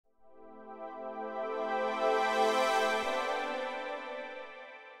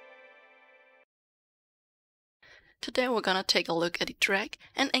Today we're gonna take a look at the drag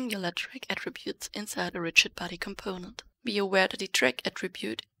and angular drag attributes inside a rigid body component. Be aware that the drag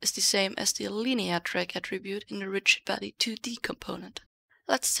attribute is the same as the linear drag attribute in the rigid body 2D component.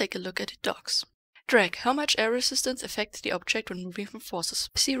 Let's take a look at the docs. Drag: how much air resistance affects the object when moving from forces.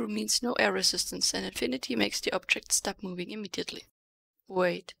 0 means no air resistance and infinity makes the object stop moving immediately.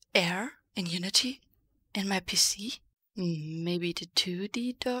 Wait, air? In Unity? In my PC? Maybe the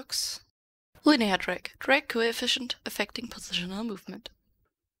 2D docs? Linear drag. Drag coefficient affecting positional movement.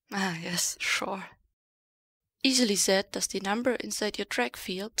 Ah yes, sure. Easily said, does the number inside your drag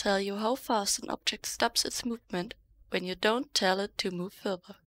field tell you how fast an object stops its movement when you don't tell it to move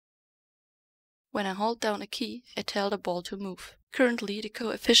further. When I hold down a key, I tell the ball to move. Currently the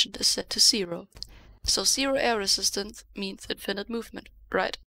coefficient is set to 0. So 0 air resistance means infinite movement,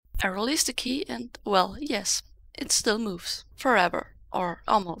 right? I release the key and, well, yes, it still moves. Forever. Or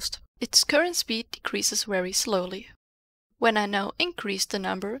almost. Its current speed decreases very slowly. When I now increase the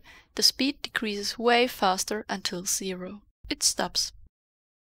number, the speed decreases way faster until 0. It stops.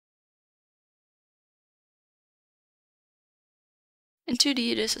 In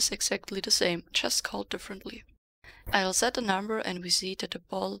 2D this is exactly the same, just called differently. I'll set a number and we see that the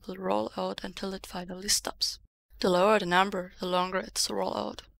ball will roll out until it finally stops. The lower the number, the longer it's to roll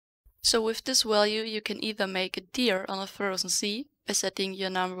out. So with this value you can either make a deer on a frozen sea by setting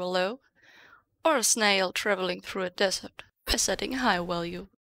your number low, or a snail traveling through a desert by setting a high value.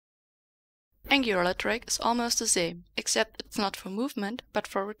 Angular drag is almost the same, except it's not for movement but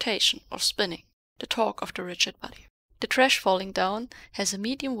for rotation or spinning, the torque of the rigid body. The trash falling down has a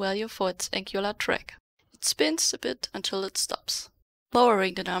medium value for its angular drag. It spins a bit until it stops.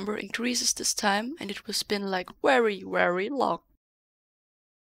 Lowering the number increases this time and it will spin like very long.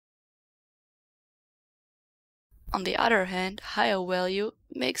 On the other hand, higher value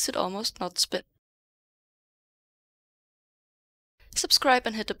makes it almost not spin. Subscribe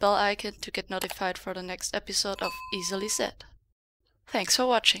and hit the bell icon to get notified for the next episode of Easily Said. Thanks for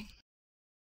watching.